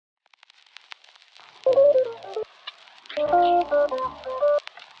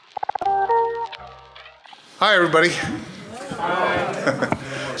Hi, everybody.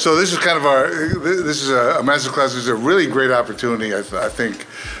 So this is kind of this is a master class. It's a really great opportunity, I think,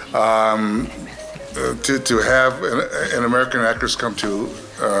 to have an American actress come to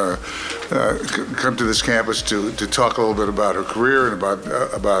this campus to talk a little bit about her career and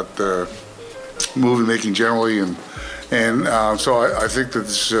about movie making generally, and so I think that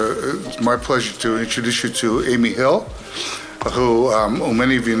it's my pleasure to introduce you to Amy Hill, who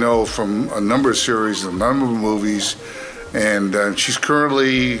many of you know from a number of series and a number of movies, and she's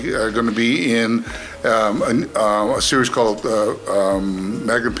currently going to be in a series called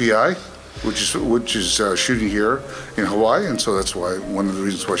Magnum PI, which is shooting here in Hawaii, and so that's one of the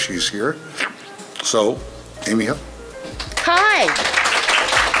reasons why she's here. So, Amy Hill. Hi.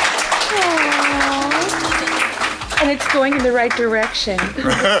 Aww. And it's going in the right direction.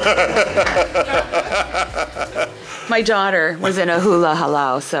 My daughter was in a hula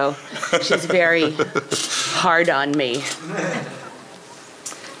halau, so she's very hard on me.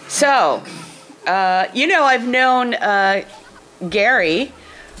 So, I've known Gary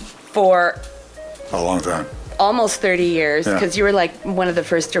for a long time. Almost 30 years, because you were like one of the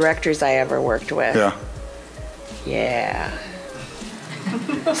first directors I ever worked with. Yeah. Yeah.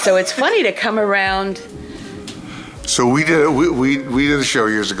 So it's funny to come around. So we did a show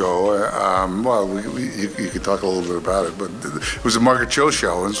years ago. You could talk a little bit about it, but it was a Margaret Cho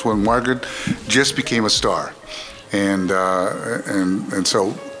show, and it's when Margaret just became a star, and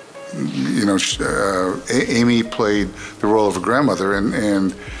so Amy played the role of a grandmother,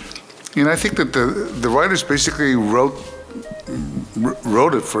 and I think that the writers basically wrote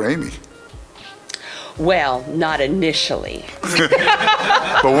it for Amy. Well, not initially.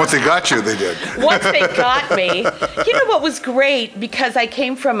 But once they got you, they did. Once they got me. You know what was great? Because I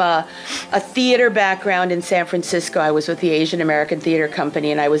came from a theater background in San Francisco. I was with the Asian American Theater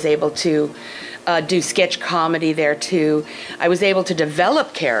Company, and I was able to do sketch comedy there too. I was able to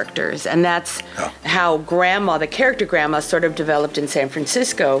develop characters, and that's how the character Grandma sort of developed in San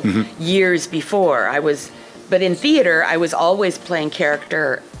Francisco years before. But in theater, I was always playing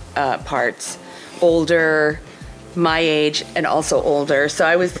character parts. Older, my age, and also older. So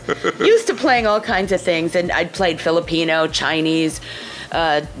I was used to playing all kinds of things, and I'd played Filipino, Chinese,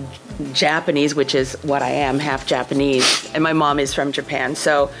 Japanese, which is what I am, half Japanese, and my mom is from Japan.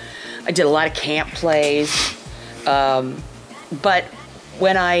 So I did a lot of camp plays. But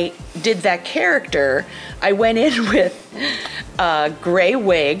when I did that character, I went in with a gray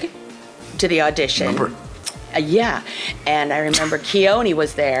wig to the audition. Remember? Yeah, and I remember Keone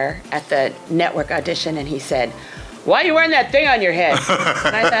was there at the network audition, and he said, "Why are you wearing that thing on your head?"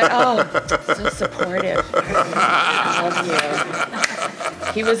 And I thought, oh, so supportive. I love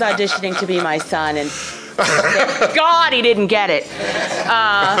you. He was auditioning to be my son, and thank God he didn't get it.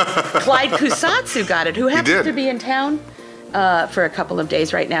 Clyde Kusatsu got it, who happens to be in town for a couple of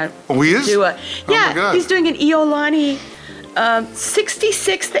days right now. Oh, he is? Yeah, my God. He's doing an Iolani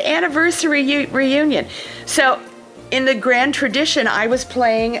 66th anniversary reunion. So in the grand tradition, I was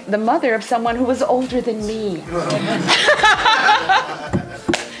playing the mother of someone who was older than me.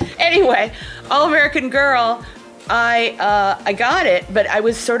 Anyway, All American Girl, I got it, but I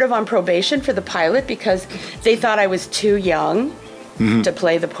was sort of on probation for the pilot because they thought I was too young to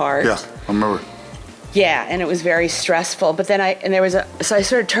play the part. Yeah, I remember. Yeah, and it was very stressful. But then so I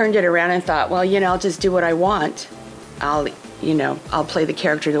sort of turned it around and thought, well, I'll just do what I want. I'll play the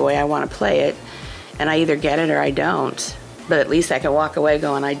character the way I want to play it, and I either get it or I don't. But at least I can walk away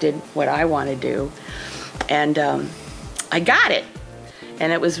going, I did what I want to do. And I got it.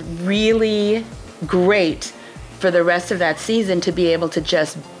 And it was really great for the rest of that season to be able to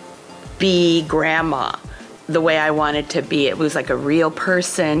just be Grandma the way I wanted to be. It was like a real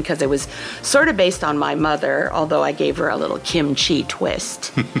person, because it was sort of based on my mother, although I gave her a little kimchi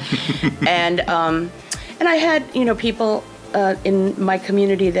twist. And I had, people in my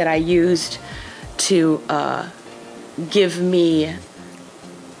community that I used to give me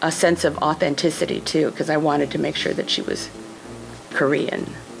a sense of authenticity too, because I wanted to make sure that she was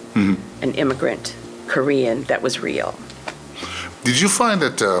Korean, an immigrant Korean that was real. Did you find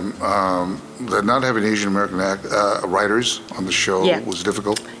that that not having Asian American writers on the show was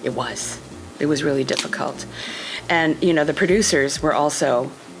difficult? It was. It was really difficult. And, the producers were also,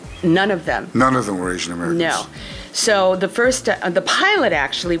 none of them. None of them were Asian Americans. No. So the pilot,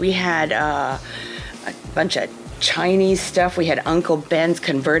 actually, we had a bunch of Chinese stuff. We had Uncle Ben's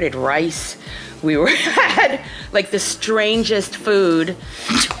converted rice. We had like the strangest food,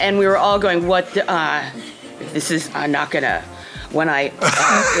 and we were all going, "What? This is not gonna." when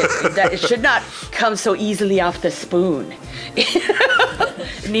it should not come so easily off the spoon.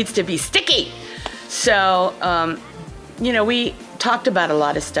 It needs to be sticky. So, we talked about a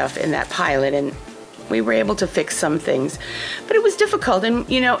lot of stuff in that pilot, and we were able to fix some things. But it was difficult. And,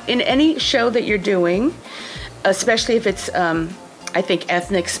 in any show that you're doing, especially if it's, I think,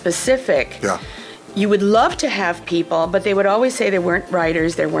 ethnic specific, you would love to have people, but they would always say there weren't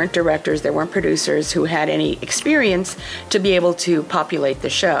writers, there weren't directors, there weren't producers who had any experience to be able to populate the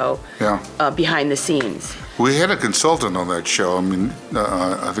show behind the scenes. We had a consultant on that show. I mean,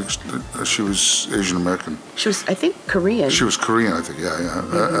 I think she was Asian American. She was, I think, Korean. She was Korean, I think,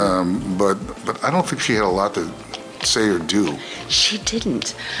 but I don't think she had a lot to say or do. She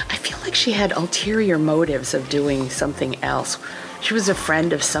didn't. I feel like she had ulterior motives of doing something else. She was a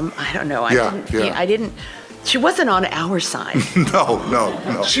friend of some, I don't know. She wasn't on our side.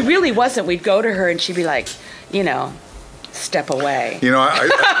 No. She really wasn't. We'd go to her and she'd be like, step away.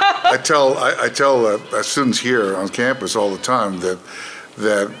 I tell students here on campus all the time that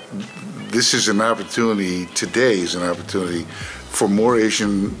this is an opportunity, today is an opportunity for more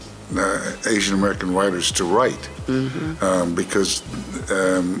Asian American writers to write, because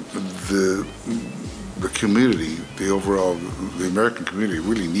the community, the American community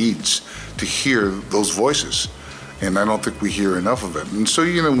really needs to hear those voices. And I don't think we hear enough of it. And so,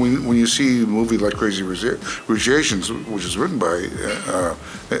 when you see a movie like Crazy Rich-Asians, which is written by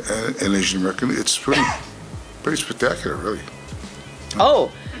an Asian American, it's pretty spectacular, really.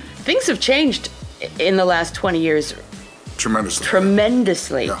 Oh, things have changed in the last 20 years.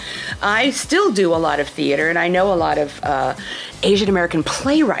 Tremendously. Yeah. I still do a lot of theater, and I know a lot of Asian American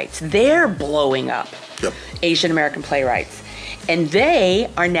playwrights. They're blowing up. Yep. Asian American playwrights. And they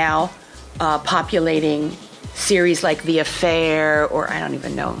are now populating series like The Affair, or I don't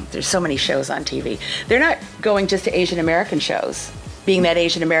even know. There's so many shows on TV. They're not going just to Asian American shows, being that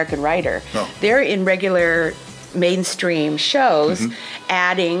Asian American writer. No. They're in regular mainstream shows,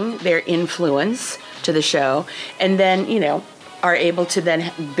 adding their influence to the show, and then, are able to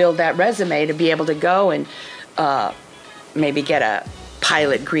then build that resume to be able to go and maybe get a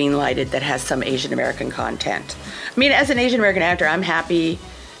pilot green-lighted that has some Asian American content. I mean, as an Asian American actor, I'm happy,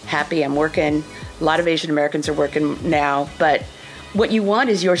 I'm working. A lot of Asian Americans are working now, but what you want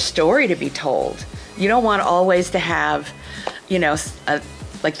is your story to be told. You don't want always to have,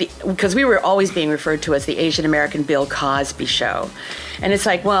 because we were always being referred to as the Asian American Bill Cosby show. And it's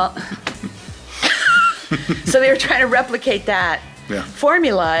like, well, so they were trying to replicate that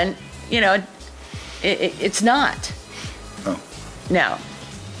formula, and, it's not. No.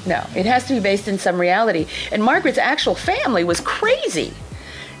 It has to be based in some reality. And Margaret's actual family was crazy.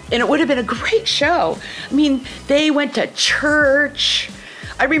 And it would have been a great show. I mean, they went to church.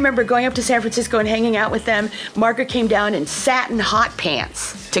 I remember going up to San Francisco and hanging out with them. Margaret came down in satin hot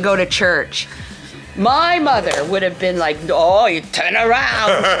pants to go to church. My mother would have been like, oh, you turn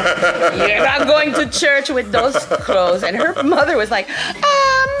around. You're not going to church with those clothes. And her mother was like, Margaret.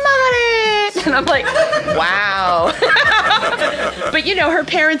 And I'm like, wow. But, her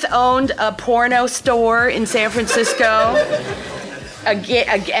parents owned a porno store in San Francisco. And it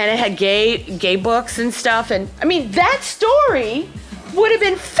had gay books and stuff. And, I mean, that story would have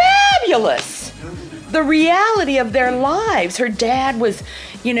been fabulous. The reality of their lives. Her dad was,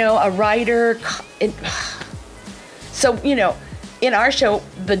 a writer. So, in our show,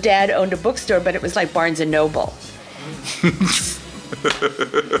 the dad owned a bookstore, but it was like Barnes and Noble.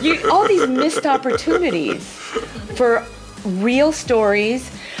 All these missed opportunities for real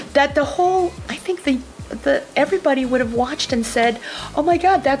stories that I think everybody would have watched and said, oh my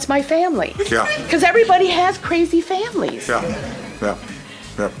God, that's my family. Yeah. Because everybody has crazy families. Yeah.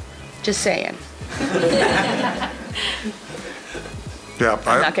 Just saying.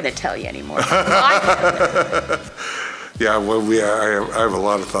 I'm not going to tell you anymore. Yeah, well, I have a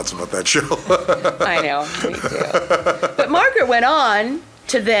lot of thoughts about that show. I know, me too. But Margaret went on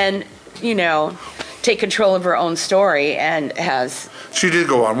to then, take control of her own story and has... She did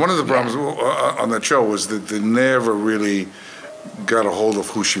go on. One of the problems on that show was that they never really got a hold of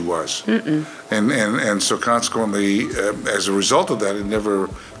who she was. And so consequently, as a result of that, it never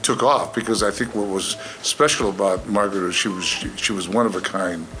took off, because I think what was special about Margaret is she was one of a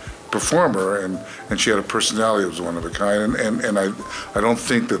kind performer, and she had a personality that was one of a kind, and I don't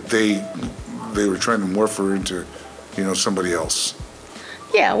think that they were trying to morph her into somebody else.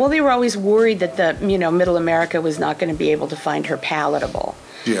 Yeah, well, they were always worried that the middle America was not going to be able to find her palatable.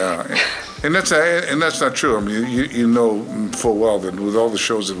 Yeah, and that's not true. I mean, you know full well that with all the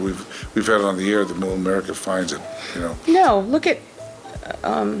shows that we've had on the air, that middle America finds it. No, look at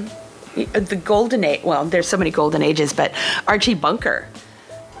the golden age. Well, there's so many golden ages, but Archie Bunker.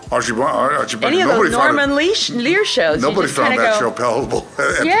 Archie Bunker. Any of those Norman Lear shows. Nobody found that show palatable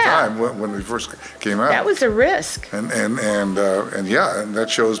at the time when we first came out. That was a risk. And that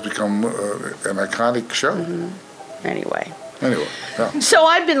show has become an iconic show. Mm-hmm. Anyway. Yeah. So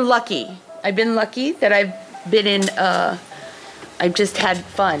I've been lucky. That I've been in. I've just had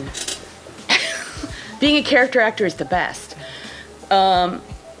fun. Being a character actor is the best.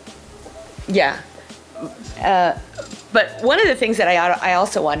 But one of the things that I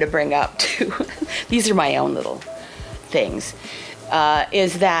also wanted to bring up too, these are my own little things,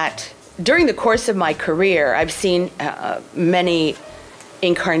 is that during the course of my career, I've seen many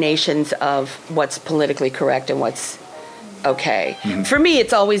incarnations of what's politically correct and what's okay. Mm-hmm. For me,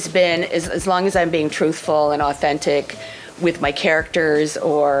 it's always been, as long as I'm being truthful and authentic with my characters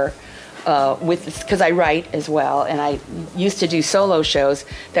or because I write as well, and I used to do solo shows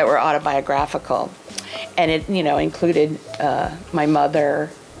that were autobiographical. And it, included my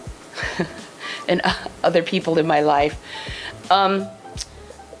mother and other people in my life. And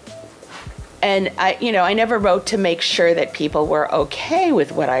I never wrote to make sure that people were okay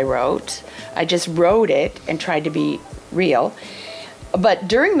with what I wrote. I just wrote it and tried to be real. But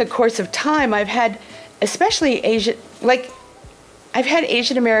during the course of time, I've had, especially I've had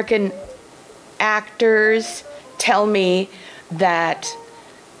Asian American actors tell me that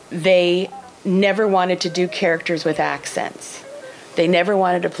they never wanted to do characters with accents. They never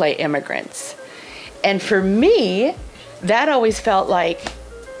wanted to play immigrants. And for me, that always felt like,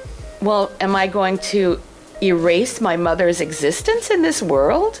 well, am I going to erase my mother's existence in this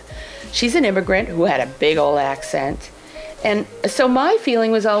world? She's an immigrant who had a big old accent. And so my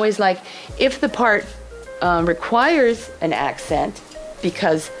feeling was always like, if the part requires an accent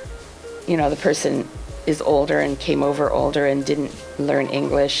because, the person is older and came over older and didn't learn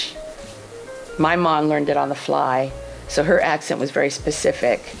English. My mom learned it on the fly, so her accent was very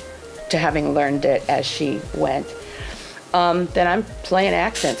specific to having learned it as she went. Then I'm playing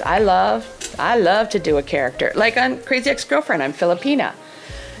accents. I love to do a character. Like on Crazy Ex-Girlfriend, I'm Filipina.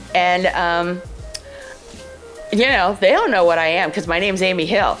 And, they don't know what I am because my name's Amy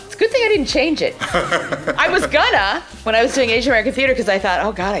Hill. It's a good thing I didn't change it. I was gonna when I was doing Asian American theater because I thought,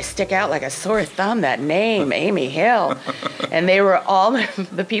 oh God, I stick out like a sore thumb, that name, Amy Hill. And they were all,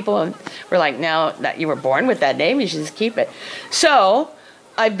 the people were like, no, that you were born with that name, you should just keep it. So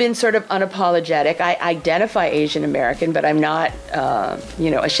I've been sort of unapologetic. I identify Asian American, but I'm not,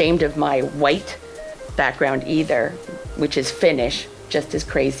 ashamed of my white background either, which is Finnish, just as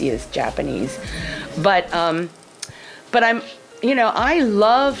crazy as Japanese. But I'm, I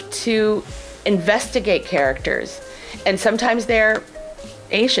love to investigate characters, and sometimes they're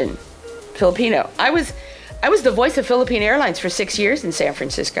Asian, Filipino. I was the voice of Philippine Airlines for 6 years in San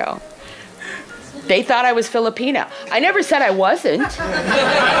Francisco. They thought I was Filipina. I never said I wasn't.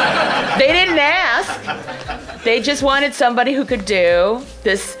 They didn't ask. They just wanted somebody who could do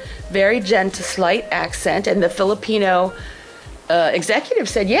this very gentle, slight accent, and the Filipino executive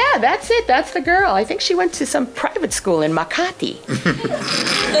said, yeah, that's it, that's the girl. I think she went to some private school in Makati.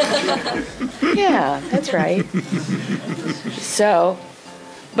 Yeah, that's right. So,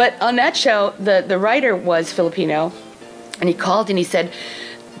 but on that show, the writer was Filipino, and he called and he said,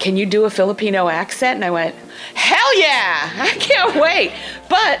 can you do a Filipino accent? And I went, hell yeah, I can't wait.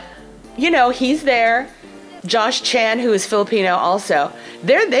 But, he's there. Josh Chan, who is Filipino also,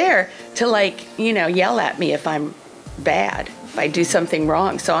 they're there to yell at me if I'm bad, if I do something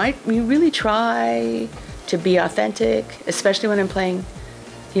wrong. So we really try to be authentic, especially when I'm playing,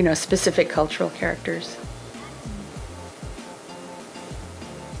 specific cultural characters.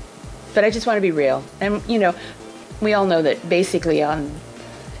 But I just want to be real. And, we all know that basically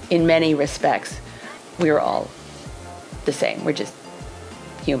in many respects, we're all the same. We're just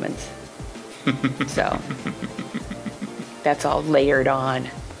humans. So that's all layered on.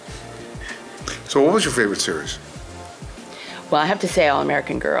 So what was your favorite series? Well, I have to say All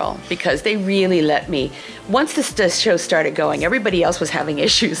American Girl, because they really let me, once the show started going, everybody else was having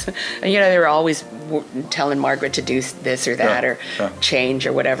issues. And, they were always telling Margaret to do this or that or change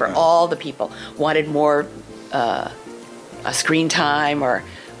or whatever. Yeah. All the people wanted more screen time or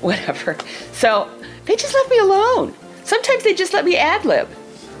whatever. So they just left me alone. Sometimes they just let me ad-lib.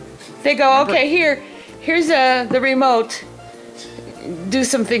 They go, okay, here's the remote. Do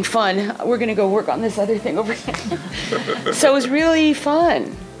something fun. We're going to go work on this other thing over here. So it was really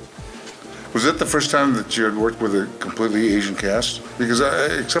fun. Was that the first time that you had worked with a completely Asian cast? Because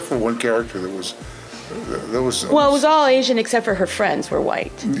except for one character that was That was. Well, it was all Asian except for her friends were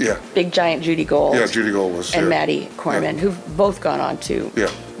white. Yeah. Big giant Judy Gold. Yeah, Judy Gold was. And yeah. Maddie Corman, Yeah. who've both gone on to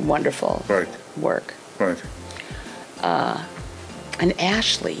wonderful Right. work. Right. And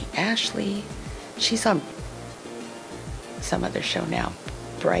Ashley, she's on some other show now,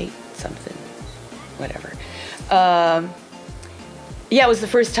 Bright something, whatever. Yeah, it was the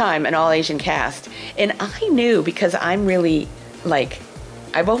first time an all-Asian cast. And I knew, because I'm really, like,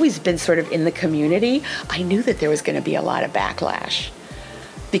 I've always been sort of in the community, I knew that there was going to be a lot of backlash.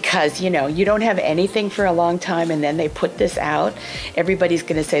 Because, you know, you don't have anything for a long time and then they put this out. Everybody's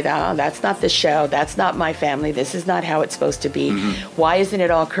going to say, oh, that's not the show. That's not my family. This is not how it's supposed to be. Why isn't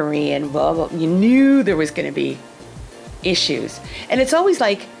it all Korean? Blah, blah. You knew there was going to be issues. And it's always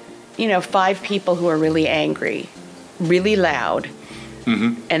like, you know, 5 people who are really angry, really loud,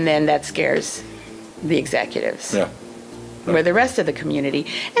 and then that scares the executives. Yeah. Where the rest of the community,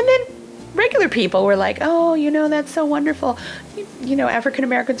 and then regular people were like, oh, you know, that's so wonderful. You know, African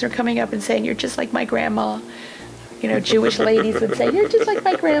Americans are coming up and saying, you're just like my grandma. You know, Jewish ladies would say, you're just like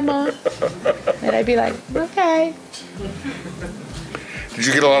my grandma. And I'd be like, okay. Did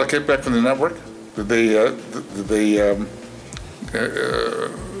you get a lot of kickback from the network? Did they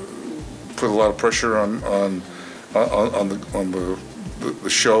put a lot of pressure on the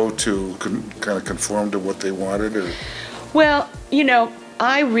show to kind of conform to what they wanted? Or? Well, you know,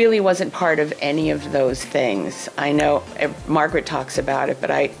 I really wasn't part of any of those things. I know Margaret talks about it,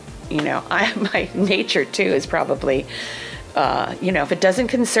 but my nature too is probably, you know, if it doesn't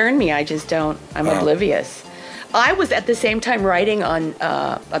concern me, I just don't, I'm oblivious. I was at the same time writing on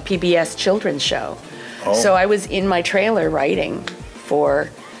a PBS children's show. Oh. So I was in my trailer writing for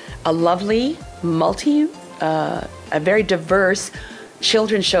a lovely, a very diverse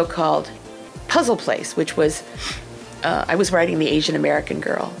children's show called Puzzle Place, which was, I was writing the Asian American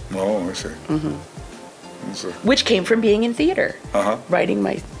girl. Oh, I see. Which came from being in theater, writing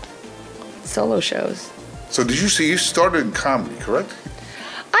my solo shows. So you started in comedy, correct?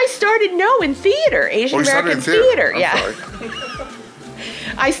 I started, in theater, Asian American theater. Yeah.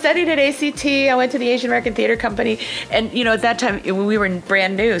 I studied at ACT, I went to the Asian American Theater Company, and, you know, at that time, we were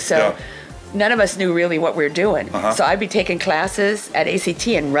brand new, so none of us knew really what we were doing. So I'd be taking classes at ACT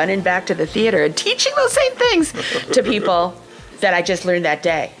and running back to the theater and teaching those same things to people that I just learned that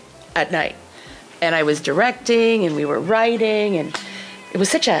day at night. And I was directing, and we were writing, and it was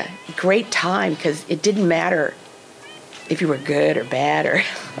such a great time because it didn't matter if you were good or bad or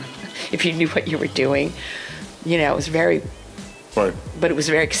if you knew what you were doing. You know, it was very... Right. But it was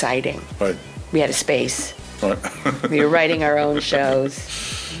very exciting. Right. We had a space. Right. We were writing our own shows.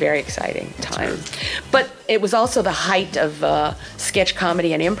 Very exciting time. But it was also the height of sketch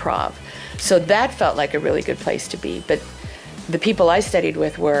comedy and improv. So that felt like a really good place to be. But the people I studied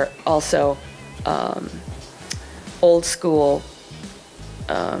with were also old school.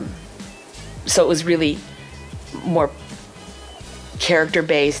 So it was really more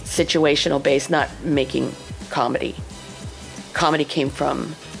character-based, situational-based, not making comedy. Comedy came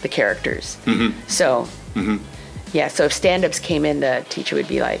from the characters. So, yeah, so if stand-ups came in, the teacher would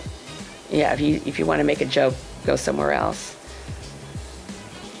be like, yeah, if you want to make a joke, go somewhere else.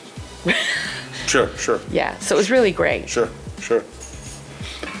 Sure. Yeah, so it was really great. Sure.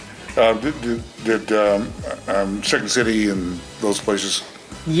 Did Second City and those places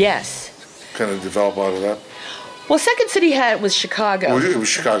kind of develop out of that? Well, Second City was Chicago. Well, it was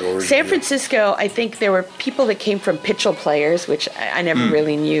Chicago originally. San Francisco, I think there were people that came from Pitchell Players, which I never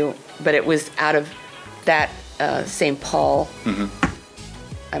really knew, but it was out of that St. Paul.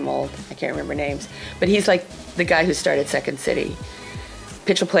 I'm old, I can't remember names. But he's like the guy who started Second City.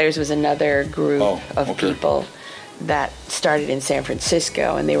 Pitchell Players was another group of people that started in San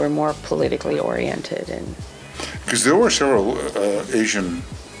Francisco, and they were more politically oriented. Because there were several Asian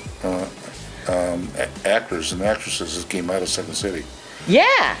actors and actresses that came out of Second City.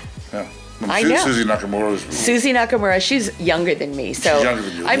 Yeah. I know. Susie Nakamura. Susie Nakamura, she's younger than me. So she's younger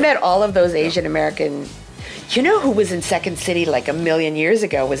than you, I met all of those Asian American. You know who was in Second City like a million years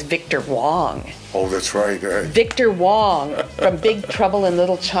ago was Victor Wong. Oh, that's right. Victor Wong from Big Trouble in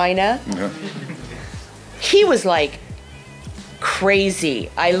Little China. He was like crazy.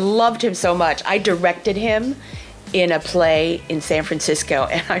 I loved him so much. I directed him in a play in San Francisco,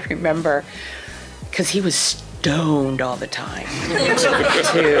 and I remember because he was stoned all the time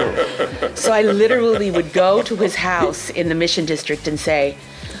too. So I literally would go to his house in the Mission District and say,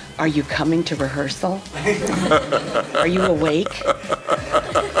 "Are you coming to rehearsal? Are you awake?"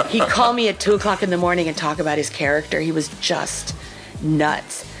 He'd call me at 2:00 in the morning and talk about his character. He was just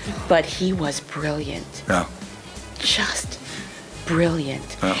nuts, but he was brilliant. Yeah. Just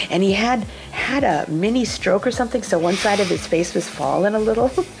brilliant. Yeah. And he had a mini stroke or something, so one side of his face was fallen a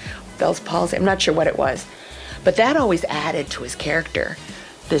little. Bell's palsy, I'm not sure what it was. But that always added to his character,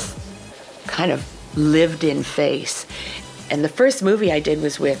 this kind of lived-in face. And the first movie I did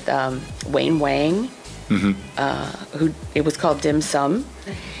was with Wayne Wang, who it was called Dim Sum.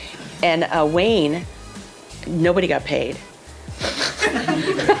 And Wayne, nobody got paid.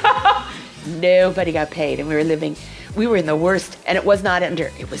 Nobody got paid, and we were in the worst, and it was not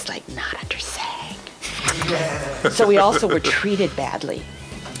under SAG. So we also were treated badly.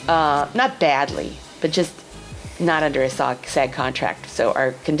 Not badly, but just not under a SAG contract. So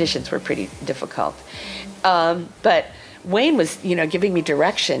our conditions were pretty difficult. But Wayne was, giving me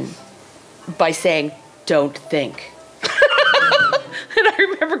direction by saying, "Don't think." And I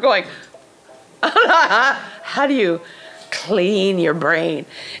remember going, how do you clean your brain?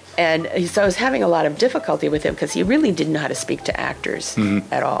 And so I was having a lot of difficulty with him because he really didn't know how to speak to actors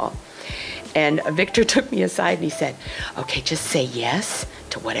at all. And Victor took me aside and he said, "Okay, just say yes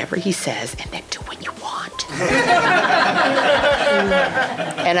to whatever he says and then do what you want."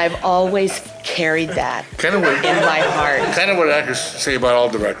 And I've always carried that in my heart. Kind of what actors say about all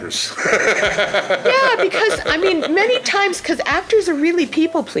directors. Yeah, because, many times, because actors are really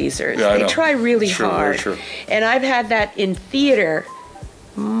people pleasers. Yeah, they try really hard. Very true. And I've had that in theater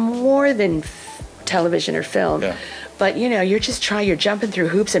more than television or film. Yeah. But, you're just you're jumping through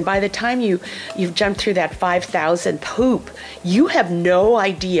hoops, and by the time you've jumped through that 5,000th hoop, you have no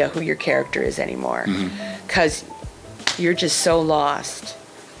idea who your character is anymore, because you're just so lost.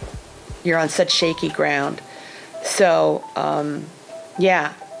 You're on such shaky ground. So,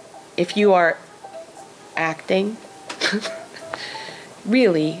 if you are acting,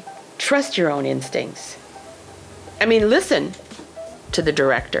 really trust your own instincts. Listen to the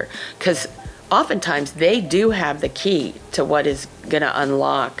director, because oftentimes they do have the key to what is going to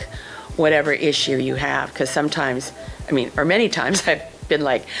unlock whatever issue you have. Because sometimes, or many times I've been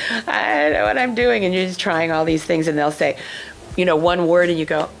like, I don't know what I'm doing, and you're just trying all these things, and they'll say, one word, and you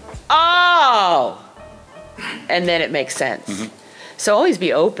go, "Oh!" And then it makes sense. So always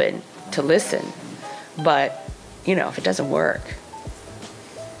be open to listen. But, if it doesn't work,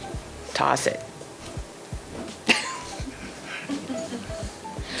 toss it.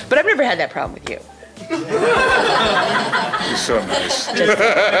 But I've never had that problem with you. You're so nice.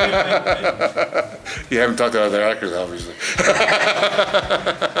 You haven't talked to other actors, obviously.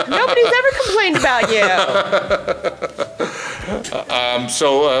 Nobody's ever complained about you.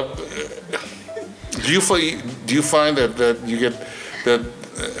 Do you find that you get that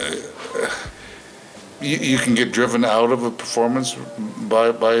you can get driven out of a performance by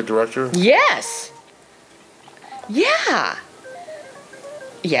a director? Yes. Yeah.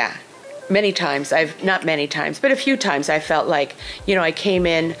 Yeah. Many times, not many times, but a few times I felt like, I came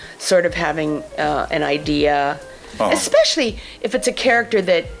in sort of having an idea, especially if it's a character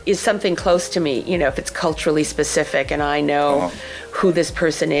that is something close to me, if it's culturally specific and I know who this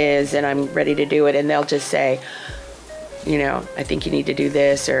person is and I'm ready to do it, and they'll just say, "I think you need to do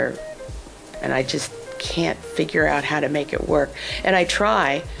this," and I just can't figure out how to make it work. And I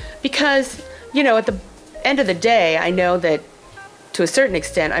try because, at the end of the day, I know that to a certain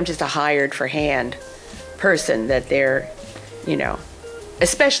extent, I'm just a hired for hand person, that they're,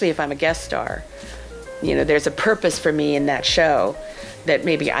 especially if I'm a guest star, there's a purpose for me in that show that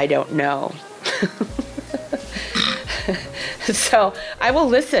maybe I don't know. So I will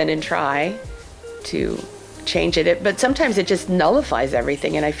listen and try to change it, but sometimes it just nullifies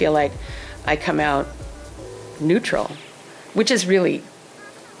everything, and I feel like I come out neutral, which is really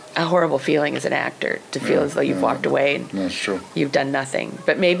a horrible feeling as an actor, to feel as though you've walked away and That's true. you've done nothing.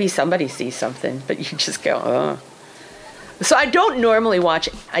 But maybe somebody sees something, but you just go, "Oh." So I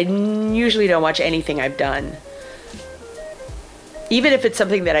usually don't watch anything I've done, even if it's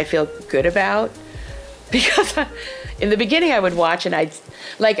something that I feel good about, because in the beginning I would watch and I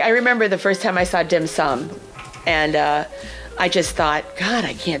remember the first time I saw Dim Sum, and I just thought, God,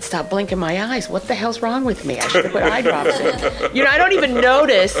 I can't stop blinking my eyes. What the hell's wrong with me? I should have put eye drops in. I don't even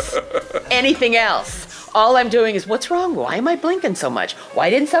notice anything else. All I'm doing is, what's wrong? Why am I blinking so much?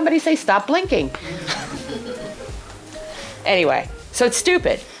 Why didn't somebody say stop blinking? Anyway, so it's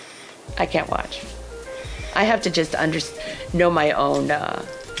stupid. I can't watch. I have to just know my own,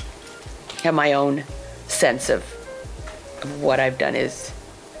 have my own sense of what I've done is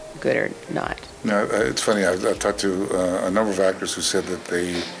good or not. No, it's funny. I've talked to a number of actors who said that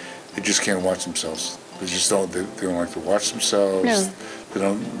they just can't watch themselves. They just don't. They don't like to watch themselves.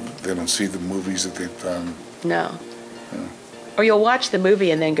 No. They don't see the movies that they've done. No. Or you'll watch the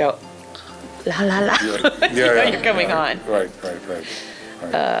movie and then go, la la la. You're coming on. Right.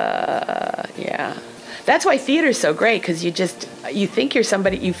 Yeah. That's why theater's so great, because you think you're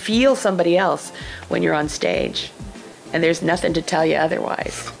somebody, you feel somebody else when you're on stage, and there's nothing to tell you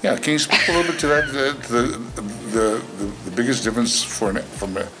otherwise. Yeah, can you speak a little bit to that, the biggest difference from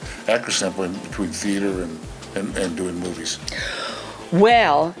an actor standpoint between theater and doing movies?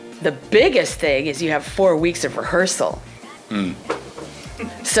 Well, the biggest thing is you have 4 weeks of rehearsal.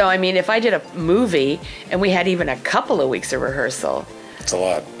 So, I mean, if I did a movie and we had even a couple of weeks of rehearsal, it's a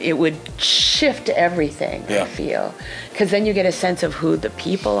lot. It would shift everything, I feel. Because then you get a sense of who the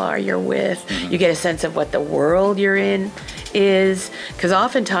people are you're with. You get a sense of what the world you're in is. Because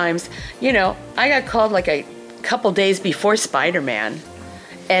oftentimes, I got called like a couple days before Spider-Man.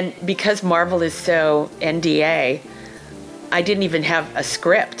 And because Marvel is so NDA, I didn't even have a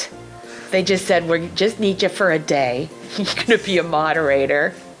script. They just said, we just need you for a day. You're going to be a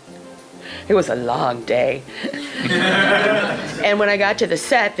moderator. It was a long day. And when I got to the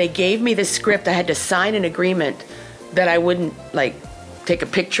set, they gave me the script. I had to sign an agreement that I wouldn't, take a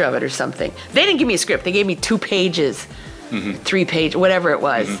picture of it or something. They didn't give me a script. They gave me 2 pages, 3 pages, whatever it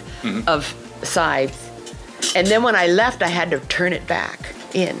was, of sides. And then when I left, I had to turn it back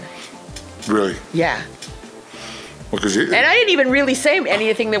in. Really? Yeah. Well, and I didn't even really say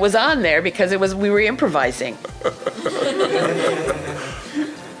anything that was on there because we were improvising.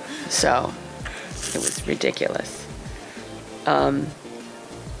 So it was ridiculous.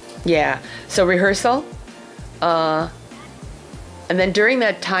 Yeah. So rehearsal. And then during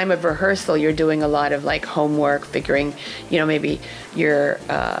that time of rehearsal, you're doing a lot of homework, figuring, maybe you're,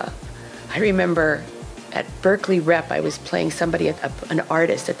 I remember at Berkeley Rep, I was playing somebody, an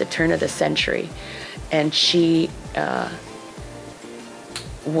artist at the turn of the century. And she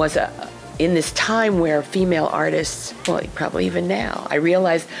was in this time where female artists, well, probably even now, I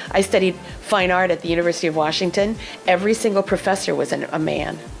realized I studied fine art at the University of Washington. Every single professor was a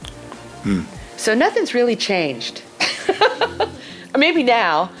man. So nothing's really changed. Maybe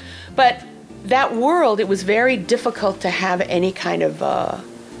now, but that world, it was very difficult to have any kind of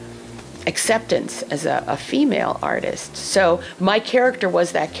acceptance as a female artist. So my character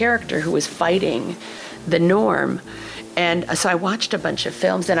was that character who was fighting the norm. And so I watched a bunch of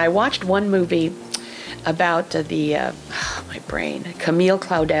films, and I watched one movie about my brain, Camille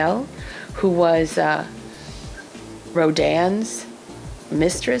Claudel, who was Rodin's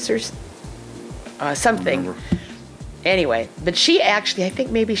mistress or something. Anyway, but she actually, I think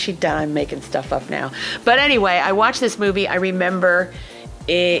maybe she died. I'm making stuff up now. But anyway, I watched this movie. I remember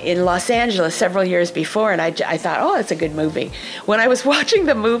in Los Angeles several years before, and I thought, oh, it's a good movie. When I was watching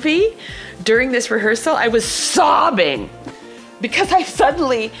the movie during this rehearsal, I was sobbing because I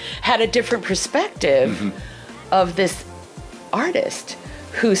suddenly had a different perspective of this artist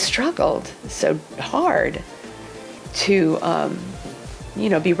who struggled so hard to,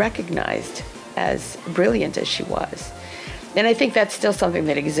 be recognized as brilliant as she was. And I think that's still something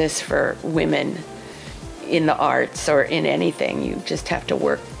that exists for women in the arts or in anything. You just have to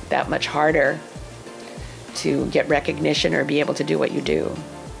work that much harder to get recognition or be able to do what you do.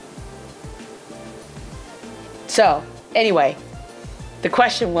 So, anyway, the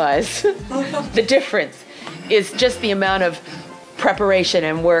question was, the difference is just the amount of preparation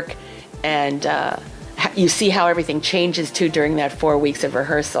and work, and you see how everything changes too during that 4 weeks of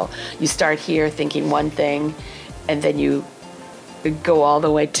rehearsal. You start here thinking one thing, and then you go all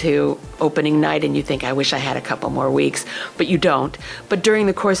the way to opening night and you think, I wish I had a couple more weeks, but you don't. But during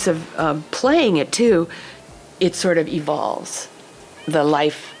the course of playing it too, it sort of evolves. The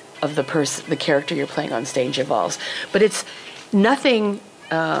life of the character you're playing on stage evolves. But it's nothing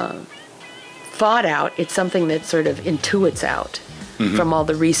thought out. It's something that sort of intuits out from all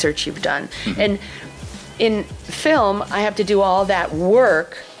the research you've done. And in film, I have to do all that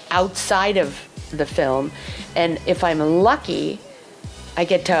work outside of the film. And if I'm lucky, I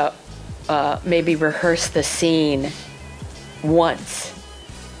get to maybe rehearse the scene once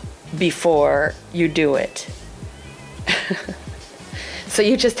before you do it. So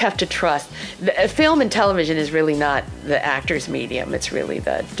you just have to trust. Film and television is really not the actor's medium. It's really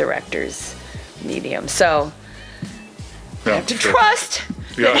the director's medium. So you have to trust.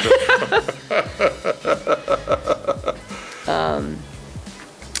 Yeah.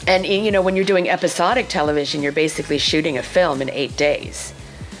 And when you're doing episodic television, you're basically shooting a film in 8 days.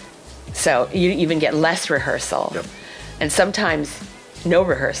 So you even get less rehearsal. Yep. And sometimes no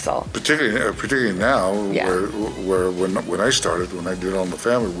rehearsal. Particularly now, where when I started, when I did All in the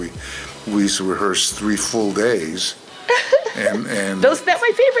Family, we used to rehearse 3 full days and Those, that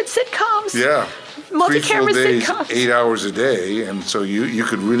my favorite sitcoms. yeah, Multi-camera 3 full days, sitcoms. 8 hours a day, and so you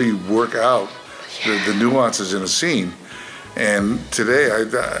could really work out the nuances in a scene. And today,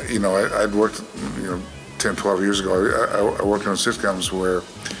 I'd worked, 10, 12 years ago, I worked on sitcoms where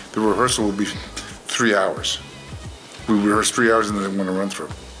the rehearsal would be 3 hours. We rehearse 3 hours and then they want to run through.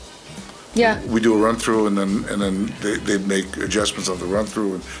 Yeah. We do a run through and then they make adjustments on the run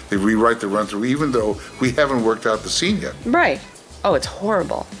through and they rewrite the run through even though we haven't worked out the scene yet. Right. Oh, it's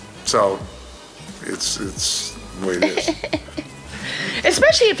horrible. So it's the way it is.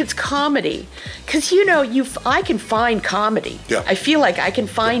 Especially if it's comedy, because I can find comedy. Yeah. I feel like I can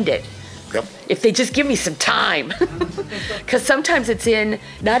find it. Yep. If they just give me some time, because sometimes it's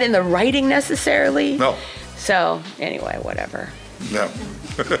not in the writing necessarily. No. So anyway, whatever. No.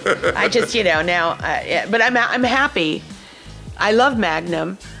 I just now, but I'm happy. I love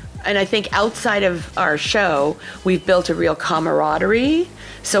Magnum, and I think outside of our show, we've built a real camaraderie.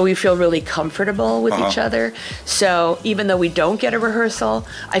 So we feel really comfortable with each other. So even though we don't get a rehearsal,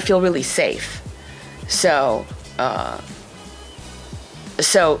 I feel really safe. So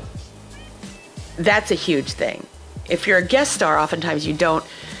that's a huge thing. If you're a guest star, oftentimes you don't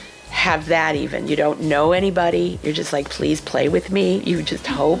have that even. You don't know anybody. You're just like, please play with me. You just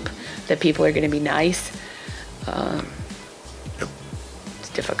hope that people are going to be nice. Yep. It's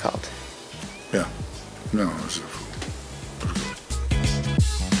difficult. Yeah. No, it's